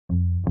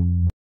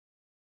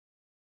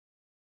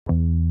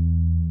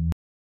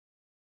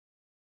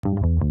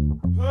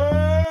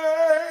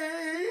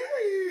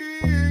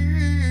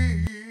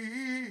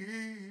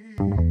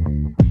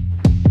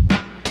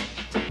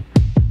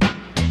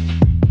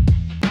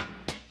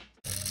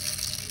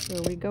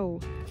Here we go.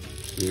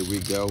 Here we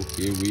go.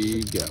 Here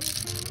we go.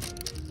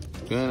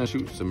 Gonna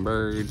shoot some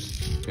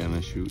birds.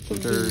 Gonna shoot some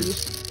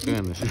birds.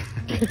 Gonna shoot.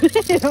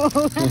 Come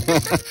on,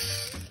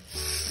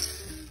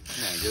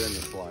 get in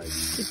the slide.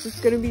 This is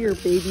gonna be your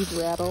baby's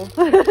rattle.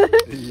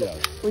 Yeah.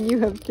 When you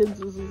have kids,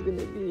 this is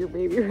gonna be your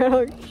baby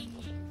rattle.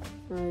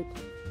 Right.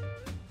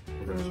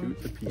 We're gonna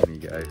shoot the peony,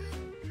 guys.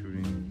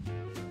 Shooting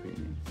the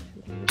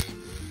peony.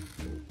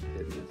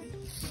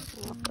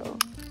 Go.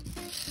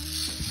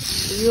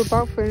 Are you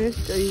about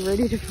finished? Are you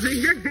ready to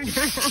fire?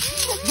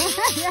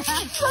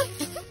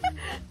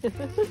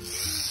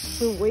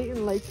 We're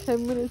waiting like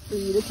 10 minutes for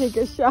you to take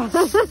a shot.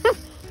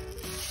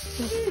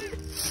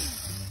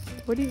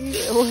 What do you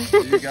do?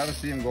 You gotta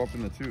see him go up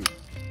in the tube.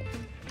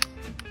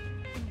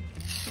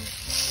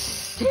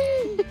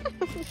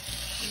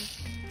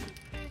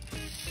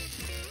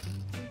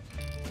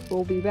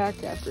 We'll be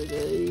back after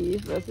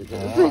these messages.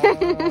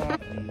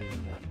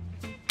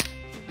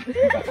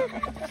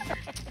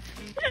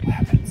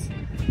 Rabbits.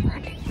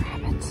 Running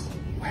rabbits.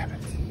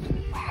 Rabbits.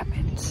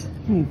 Rabbits.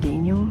 Hey,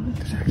 Daniel.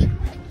 There's actually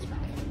rabbits.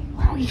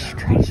 Wow, you should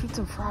try to shoot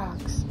some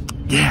frogs.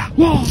 Yeah.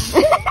 Yeah.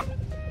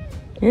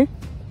 Huh?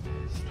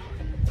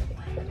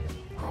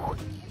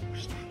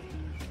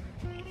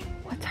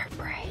 What's our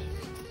prey?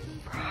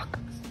 Frogs.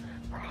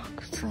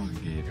 Frogs. Frog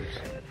gators.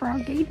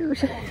 Frog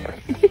gators.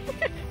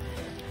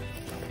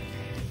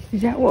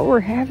 Is that what we're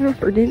having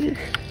for dinner?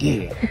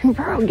 Yeah.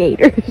 Frog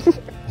gators.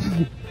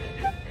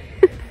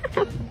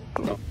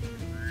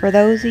 For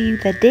those of you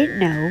that didn't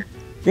know,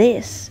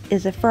 this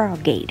is a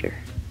frog gator.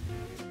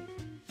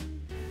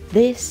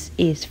 This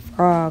is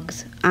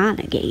frogs on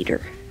a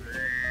gator.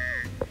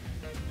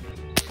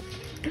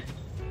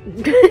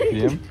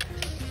 Him?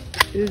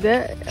 Is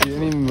that? He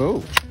didn't even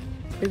move.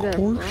 Is that? Of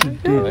course a it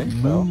frog? didn't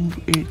move.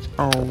 It's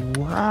a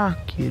rock,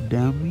 you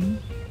dummy.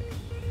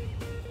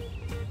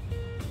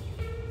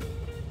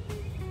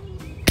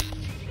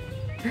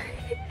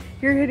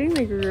 You're hitting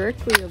like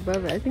directly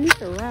above it. I think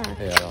it's a rock.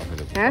 Yeah, I don't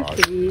think it's a Has frog.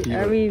 to be. He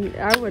I would- mean,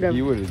 I would have.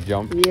 You would have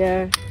jumped.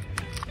 Yeah.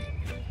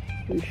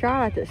 We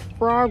shot at this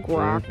frog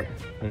rock.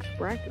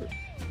 Brackets.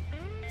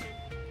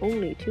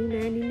 Only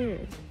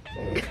 $2.99.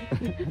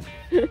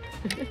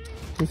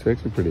 It's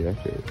actually pretty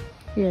accurate.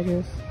 Yeah, it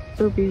is.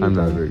 So beautiful. I'm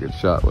not a very good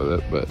shot with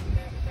it, but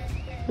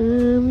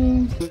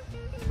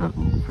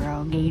Uh-oh,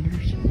 frog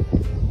gators.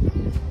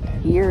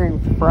 Here in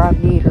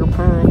Frog Gator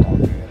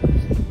Pond.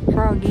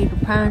 Frog Gator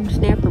Pond,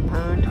 Snapper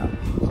Pond.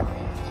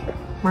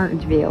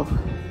 Martinsville.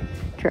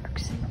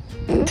 Trucks.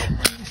 Don't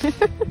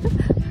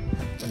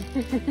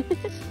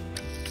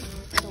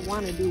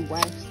want to do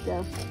whack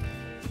stuff.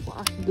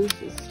 Wash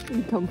dishes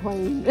and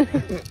complain.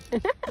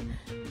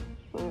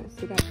 Want to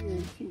sit out here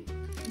and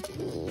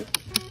shoot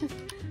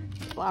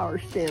flower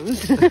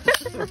stems.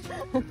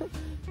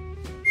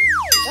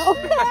 Oh,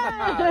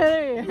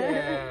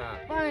 yeah.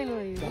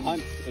 Finally. The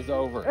hunt is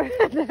over.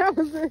 That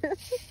was it.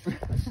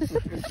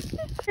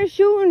 We're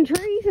shooting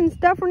trees and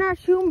stuff. We're not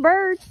shooting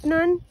birds.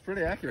 None.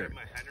 Pretty accurate.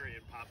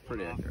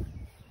 Pretty accurate.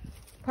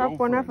 Pop Go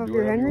one for off it. of Do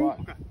your whatever you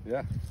Henry. want.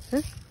 Yeah.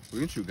 Huh? We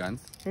can shoot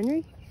guns.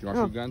 Henry? You want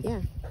to shoot guns?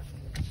 Yeah.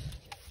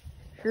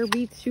 Sure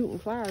beats shooting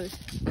flowers.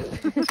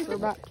 We're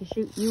about to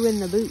shoot you in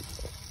the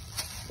boots.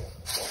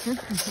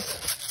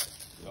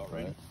 You all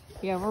ready?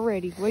 Yeah, we're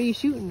ready. What are you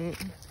shooting at?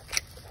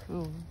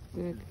 Oh,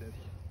 good.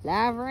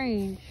 Live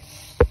range.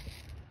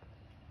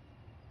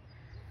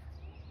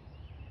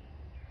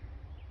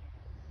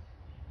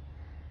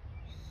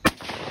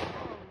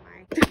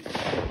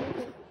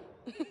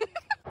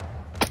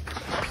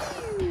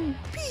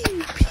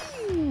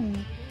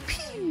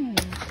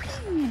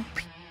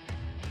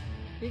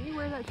 Didn't you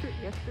wear that shirt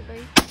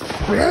yesterday?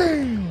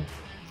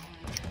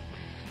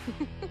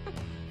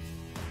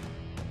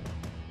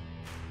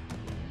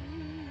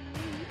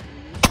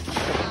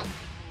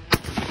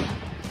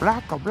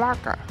 Blacka,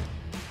 blacka.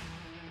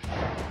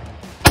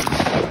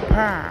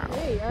 Pow.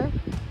 There you are.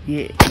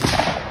 Yeah.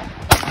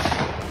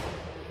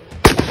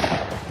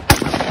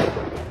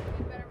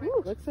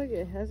 Ooh, looks like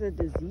it has a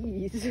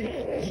disease.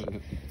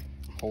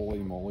 Holy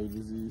moly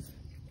disease.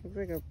 Looks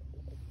like a.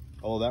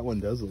 Oh, that one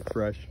does look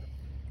fresh.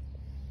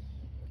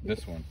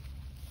 This one.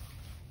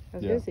 I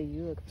was Yeah. gonna say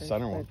you look fresh,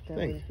 Center but one. that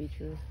Thanks. wouldn't be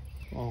true.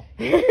 Oh.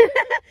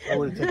 I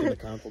would have taken the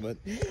compliment.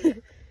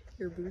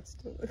 Your boots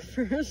don't look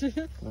fresh.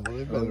 Well,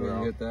 they've Oh, been we can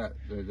around. get that.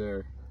 They're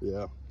there.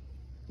 Yeah.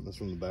 That's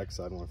from the back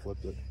side when I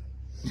flipped it.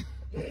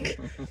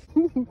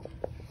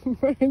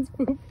 Brian's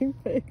pooping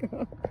fake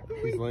off.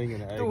 He's laying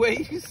an egg. The way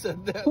you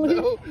said that,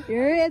 though.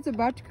 Here it's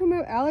about to come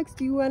out. Alex,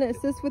 do you want to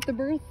assist with the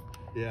birth?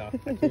 Yeah,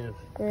 I can.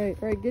 All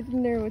right, get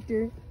in there with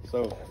your.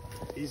 So,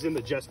 he's in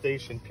the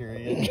gestation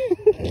period.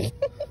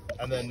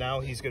 And then now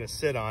he's going to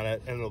sit on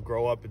it and it'll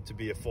grow up to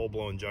be a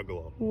full-blown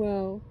juggalo.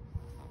 Wow.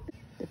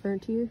 The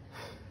frontier?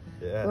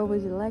 Yeah. What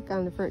was it like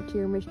on the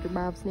frontier, Mr.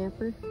 Bob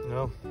Snapper?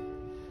 No.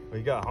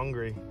 We got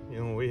hungry.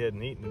 You know, we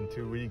hadn't eaten in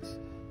 2 weeks.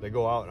 They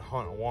go out and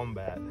hunt a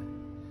wombat.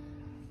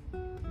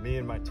 Me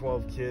and my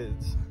 12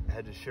 kids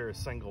had to share a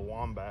single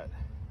wombat.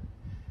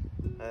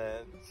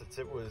 And since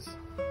it was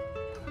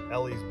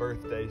Ellie's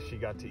birthday, she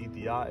got to eat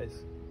the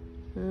eyes.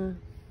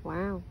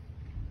 Wow.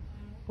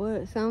 Well,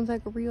 it sounds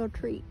like a real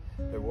treat.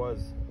 It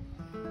was.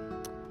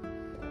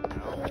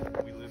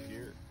 Now we live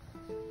here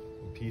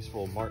in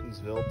peaceful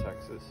Martinsville,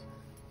 Texas,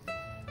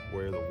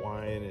 where the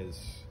wine is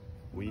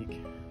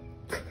weak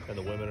and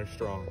the women are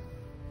strong.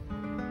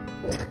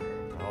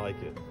 I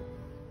like it.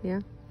 Yeah.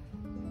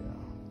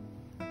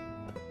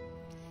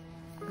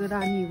 Good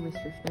on you,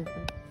 Mr.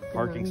 Spencer. Good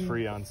Parking's on you.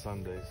 free on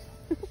Sundays.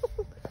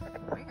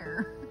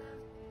 Where?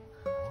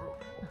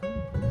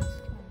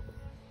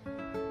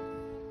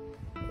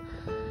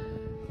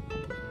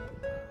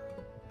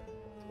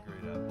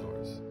 Great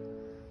outdoors.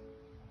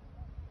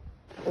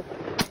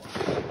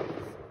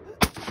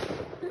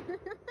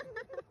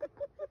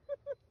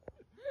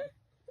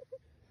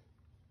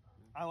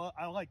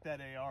 I like that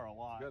AR a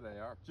lot. Good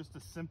AR. Just a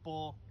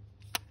simple.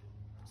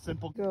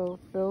 Go,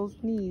 Phil's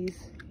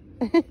knees.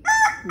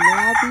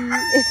 Knobby.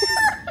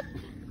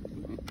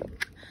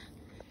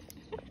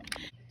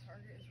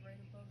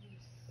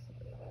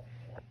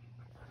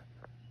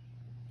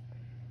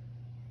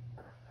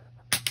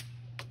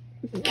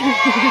 Get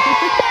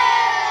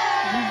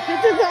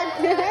to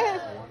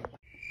that